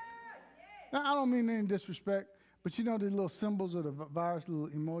 Now, I don't mean any disrespect, but you know the little symbols of the virus, little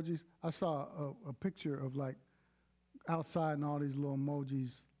emojis? I saw a picture of like outside and all these little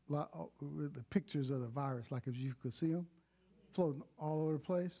emojis, with the pictures of the virus, like if you could see them floating all over the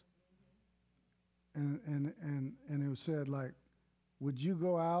place. And it said like, would you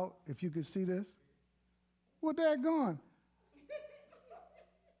go out if you could see this? Well, daggone.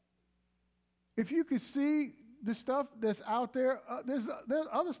 If you could see the stuff that's out there, there's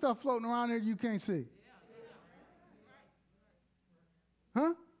other stuff floating around there you can't see.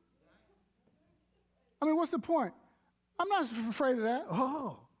 Huh? I mean, what's the point? I'm not afraid of that.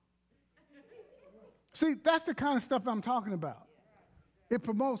 Oh. See, that's the kind of stuff I'm talking about. It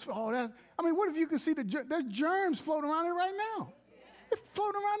promotes all that. I mean, what if you could see there's germs floating around here right now? They're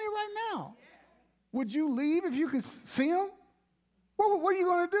floating around here right now. Would you leave if you could see them? What are you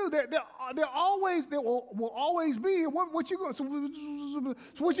going to do? They will always be here. What you going? So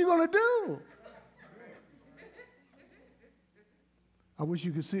what you going to do? I wish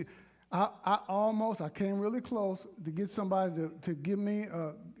you could see. I came really close to get somebody to give me,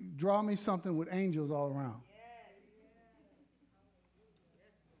 draw me something with angels all around.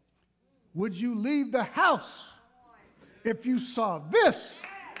 Would you leave the house if you saw this?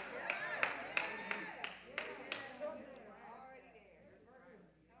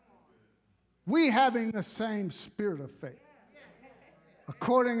 We having the same spirit of faith.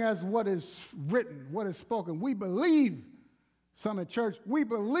 According as what is written, what is spoken. We believe, Summit Church, we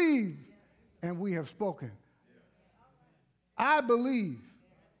believe and we have spoken. I believe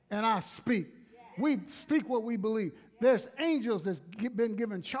and I speak. We speak what we believe. There's angels that's been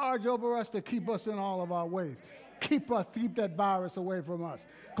given charge over us to keep us in all of our ways. Keep that virus away from us.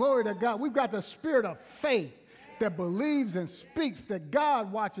 Glory to God. We've got the spirit of faith that believes and speaks that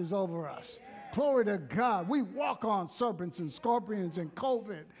God watches over us. Glory to God. We walk on serpents and scorpions and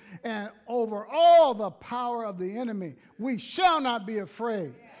COVID and over all the power of the enemy. We shall not be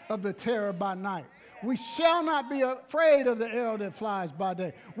afraid of the terror by night. We shall not be afraid of the arrow that flies by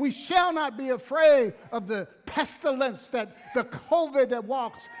day. We shall not be afraid of the pestilence, the COVID that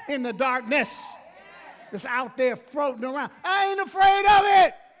walks in the darkness that's out there floating around. I ain't afraid of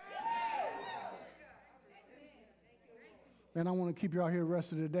it. Man, I want to keep you out here the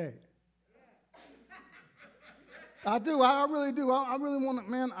rest of the day. I do. I really do. I really want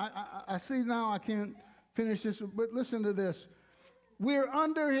to, man, I see now I can't finish this, but listen to this. We're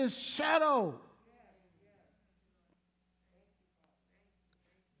under his shadow.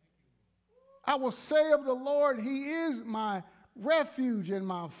 I will say of the Lord, he is my refuge and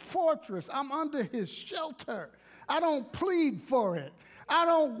my fortress. I'm under his shelter. I don't plead for it. I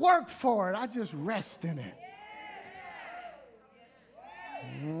don't work for it. I just rest in it.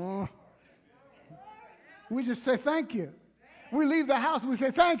 Oh. We just say thank you. We leave the house and we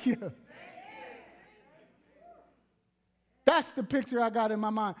say thank you. That's the picture I got in my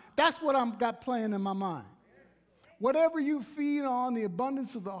mind. That's what I've got playing in my mind. Whatever you feed on, the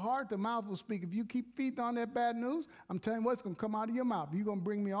abundance of the heart, the mouth will speak. If you keep feeding on that bad news, I'm telling you what's going to come out of your mouth. You're going to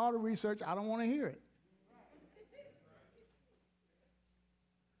bring me all the research. I don't want to hear it.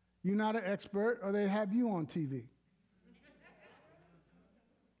 You're not an expert, or they'd have you on TV.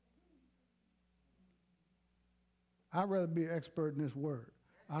 I'd rather be an expert in this word.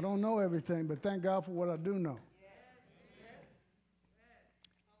 I don't know everything, but thank God for what I do know.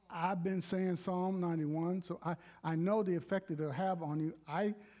 I've been saying Psalm 91, so I know the effect that it'll have on you.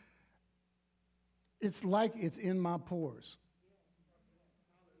 It's like it's in my pores.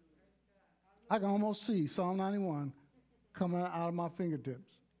 I can almost see Psalm 91 coming out of my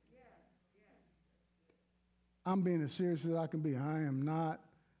fingertips. I'm being as serious as I can be. I am not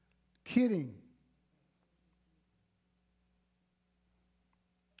kidding.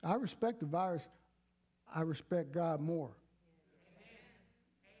 I respect the virus. I respect God more.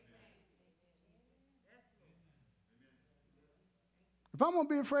 If I'm going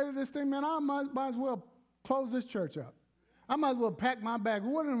to be afraid of this thing, man, I might as well close this church up. I might as well pack my bag.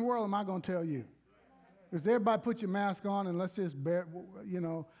 What in the world am I going to tell you? Because everybody put your mask on and let's just,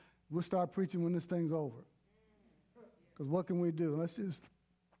 we'll start preaching when this thing's over. Because what can we do? Let's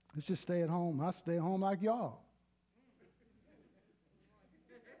just stay at home. I stay home like y'all.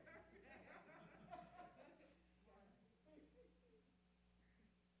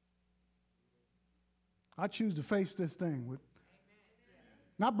 I choose to face this thing with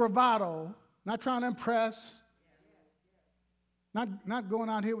not bravado, not trying to impress, Not going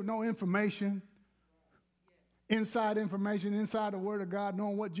out here with no information, inside the Word of God,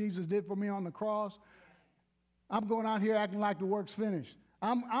 knowing what Jesus did for me on the cross. I'm going out here acting like the work's finished.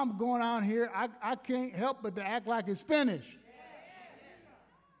 I'm going out here, I can't help but to act like it's finished.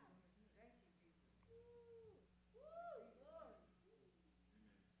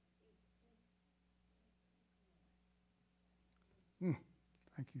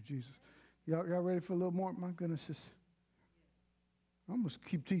 Thank you, Jesus. Y'all ready for a little more? My goodness, I'm going to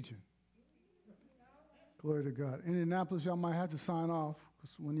keep teaching. Glory to God. Indianapolis, y'all might have to sign off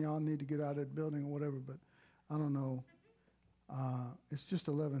because when y'all need to get out of the building or whatever, but I don't know. It's just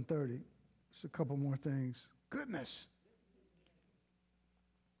 11:30. It's a couple more things. Goodness.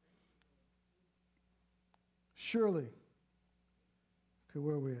 Surely. Okay,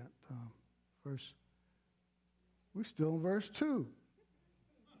 where are we at? We're still in verse 2.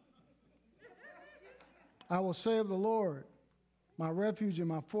 I will say of the Lord, my refuge and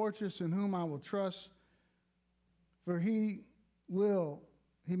my fortress, in whom I will trust, for he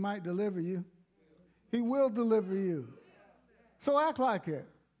might deliver you. He will deliver you. So act like it.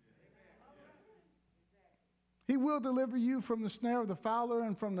 He will deliver you from the snare of the fowler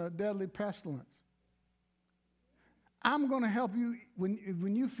and from the deadly pestilence. I'm going to help you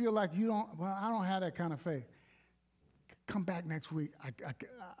when you feel like I don't have that kind of faith. Come back next week.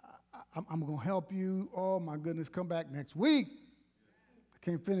 I'm going to help you. Oh, my goodness, come back next week. I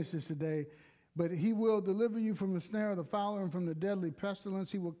can't finish this today. But he will deliver you from the snare of the fowler and from the deadly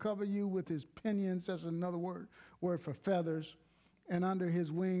pestilence. He will cover you with his pinions. That's another word for feathers. And under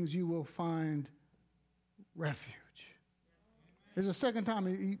his wings you will find refuge. There's a second time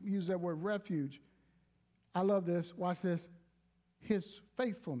he used that word refuge. I love this. Watch this. His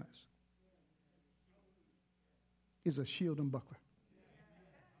faithfulness is a shield and buckler.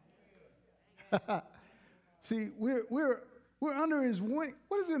 See, we're under his wing.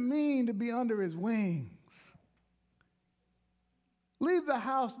 What does it mean to be under his wings? Leave the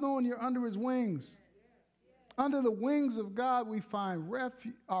house knowing you're under his wings. Under the wings of God, we find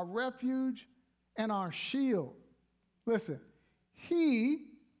our refuge and our shield. Listen, he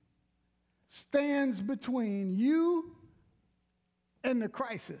stands between you and the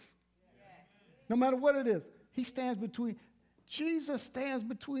crisis. No matter what it is, Jesus stands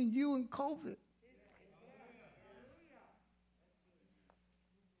between you and COVID.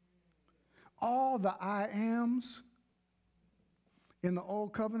 All the I ams in the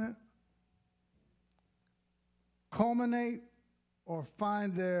old covenant culminate or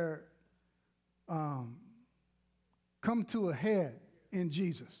find their come to a head in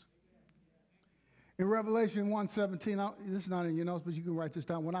Jesus. In Revelation 1:17, this is not in your notes, but you can write this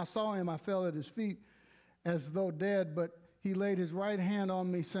down. When I saw him, I fell at his feet as though dead, but he laid his right hand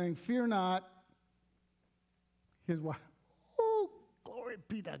on me, saying, "Fear not." His wife. Oh, glory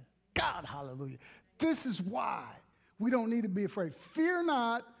be to God, hallelujah. This is why we don't need to be afraid. Fear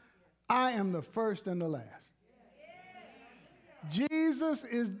not, I am the first and the last. Jesus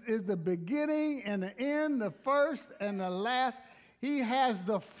is the beginning and the end, the first and the last. He has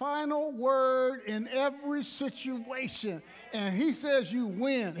the final word in every situation. And he says you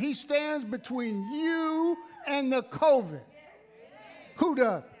win. He stands between you and the COVID. Who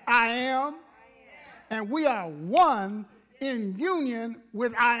does? I am. And we are one in union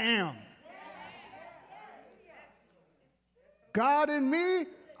with I am. God in me,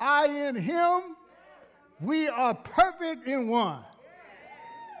 I in him. We are perfect in one.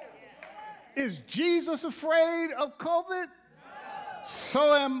 Is Jesus afraid of COVID?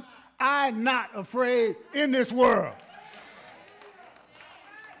 So am I not afraid in this world.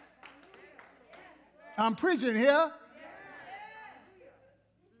 I'm preaching here.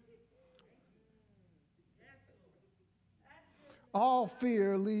 All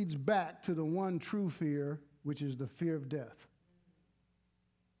fear leads back to the one true fear, which is the fear of death.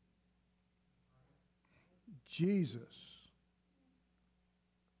 Jesus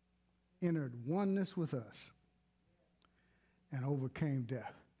entered oneness with us and overcame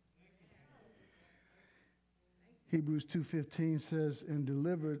death. Hebrews 2:15 says, and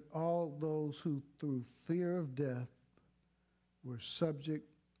delivered all those who through fear of death were subject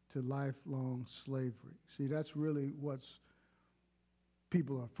to lifelong slavery. See, that's really what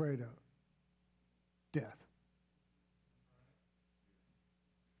people are afraid of. Death.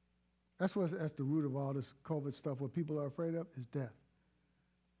 That's the root of all this COVID stuff. What people are afraid of is death.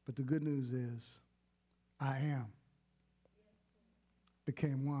 But the good news is, I am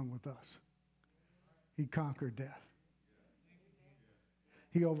became one with us. He conquered death.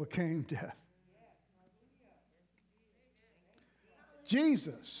 He overcame death.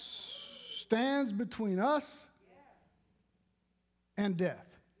 Jesus stands between us and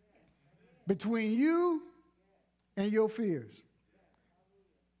death. Between you and your fears,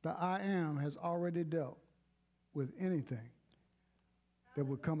 the I am has already dealt with anything that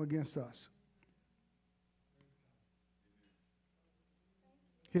would come against us.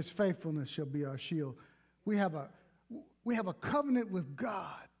 His faithfulness shall be our shield. We have a covenant with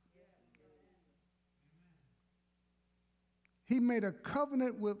God. He made a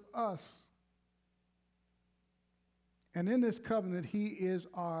covenant with us. And in this covenant, he is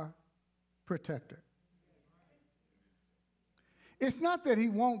our protector. It's not that he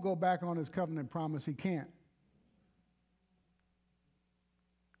won't go back on his covenant promise. He can't.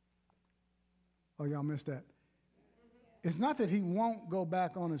 Oh, y'all missed that. It's not that he won't go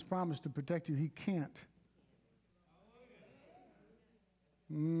back on his promise to protect you. He can't.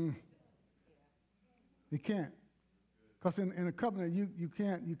 He can't. Because in a covenant, you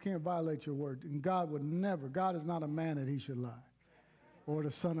can't violate your word. And God would never. God is not a man that he should lie, or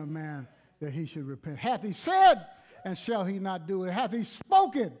the son of man that he should repent. Hath he said, and shall he not do it? Hath he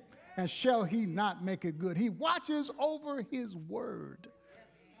spoken, and shall he not make it good? He watches over his word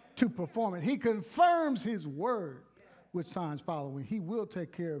to perform it. He confirms his word with signs following. He will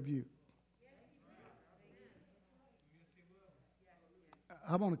take care of you.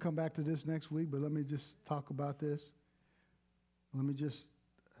 I want to come back to this next week, but let me just talk about this. I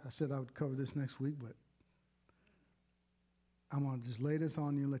said I would cover this next week, but I'm going to just lay this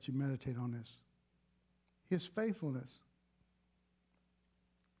on you and let you meditate on this. His faithfulness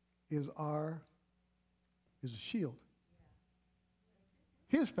is a shield.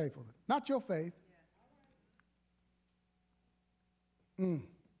 His faithfulness, not your faith.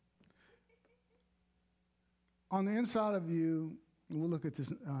 On the inside of you, and we'll look at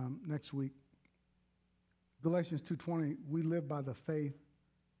this next week, Galatians 2:20, we live by the faith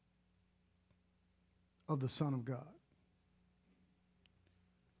of the Son of God.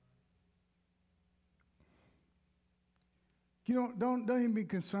 You don't even be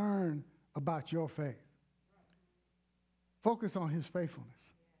concerned about your faith. Focus on his faithfulness.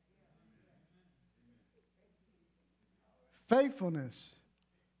 Faithfulness.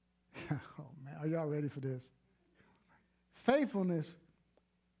 Oh man, are y'all ready for this? Faithfulness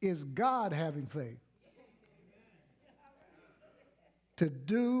is God having faith to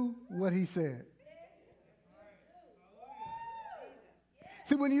do what he said.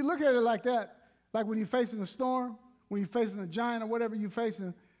 See, when you look at it like that, like when you're facing a storm, when you're facing a giant or whatever you're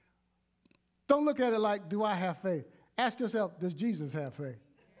facing, don't look at it like, do I have faith? Ask yourself, does Jesus have faith?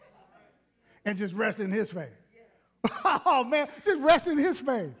 And just rest in his faith. Oh, man, just rest in his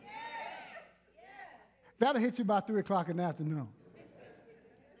faith. That'll hit you by 3 o'clock in the afternoon.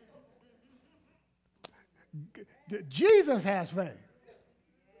 Jesus has faith.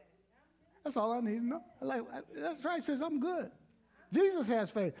 That's all I need to know. That's right, says I'm good. Jesus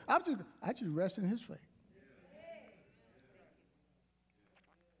has faith. I just rest in his faith.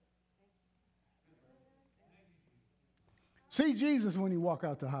 See Jesus when you walk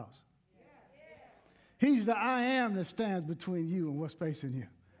out the house. He's the I am that stands between you and what's facing you.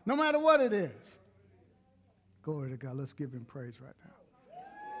 No matter what it is. Glory to God. Let's give him praise right now.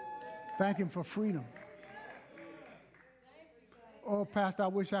 Thank him for freedom. Oh, Pastor, I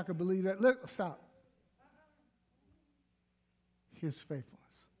wish I could believe that. Look, stop. His faithfulness.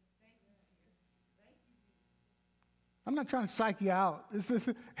 I'm not trying to psych you out. It's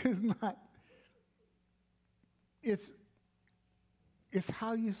not. It's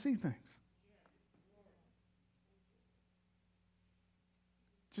how you see things.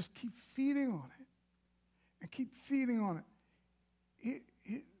 Just keep feeding on it. And keep feeding on it.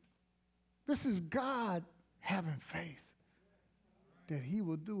 This is God having faith that he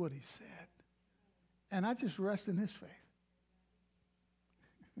will do what he said. And I just rest in his faith.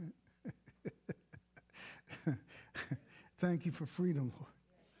 Thank you for freedom, Lord.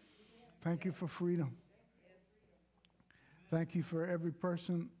 Thank you for freedom. Thank you for every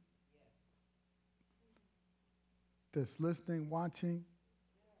person that's listening, watching,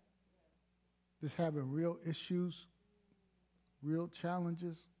 just having real issues, real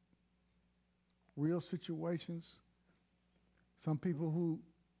challenges, real situations. Some people who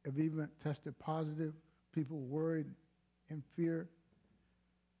have even tested positive, people worried in fear.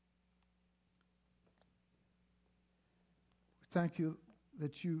 Thank you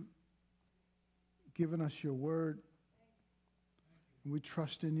that you've given us your word. And we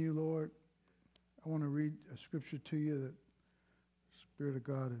trust in you, Lord. I want to read a scripture to you that the Spirit of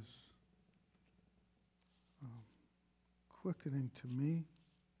God is quickening to me.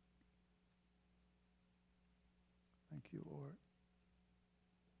 Thank you, Lord.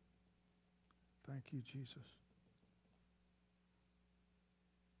 Thank you, Jesus.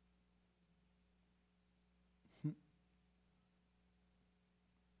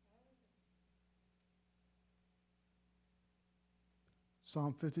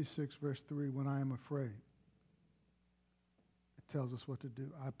 Psalm 56, verse 3, when I am afraid, it tells us what to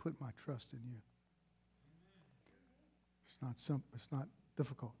do. I put my trust in you. It's not simple. It's not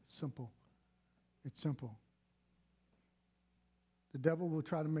difficult. It's simple. It's simple. The devil will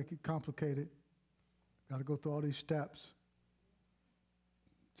try to make it complicated. Got to go through all these steps.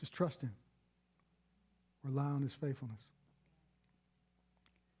 Just trust him. Rely on his faithfulness.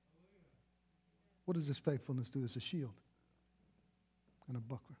 What does his faithfulness do? It's a shield and a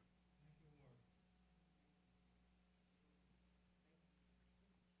buckler.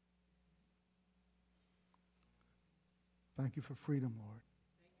 Thank you for freedom, Lord.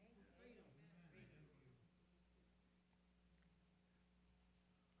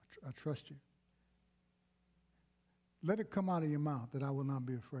 I trust you. Let it come out of your mouth that I will not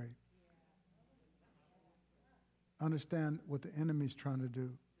be afraid. Understand what the enemy's trying to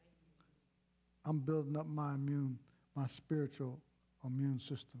do. I'm building up my spiritual immune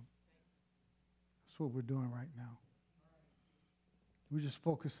system. That's what we're doing right now. We're just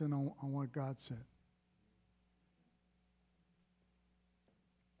focusing on what God said.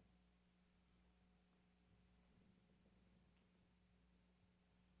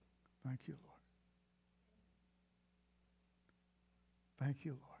 Thank you, Lord. Thank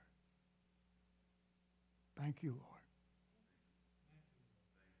you, Lord. Thank you, Lord.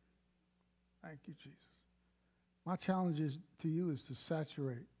 Thank you, Jesus. My challenge to you is to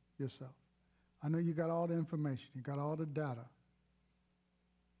saturate yourself. I know you got all the information. You got all the data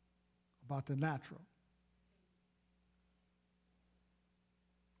about the natural.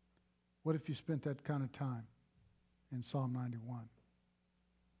 What if you spent that kind of time in Psalm 91?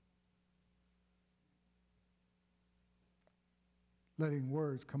 Letting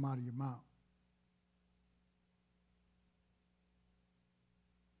words come out of your mouth.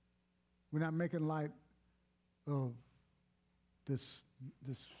 We're not making light of this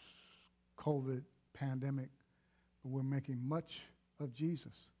COVID pandemic, but we're making much of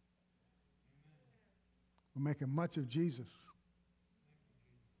Jesus. We're making much of Jesus.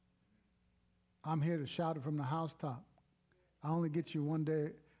 I'm here to shout it from the housetop. I only get you one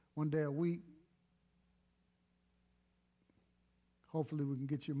day a week. Hopefully we can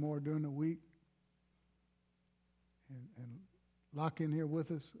get you more during the week. And lock in here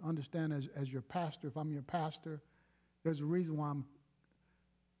with us. Understand as your pastor, if I'm your pastor, there's a reason why I'm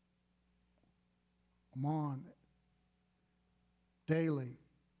on daily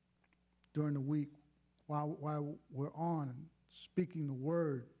during the week while we're on and speaking the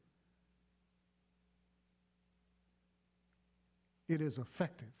word. It is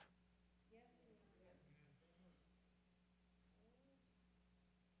effective.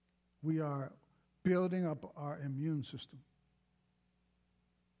 We are building up our immune system.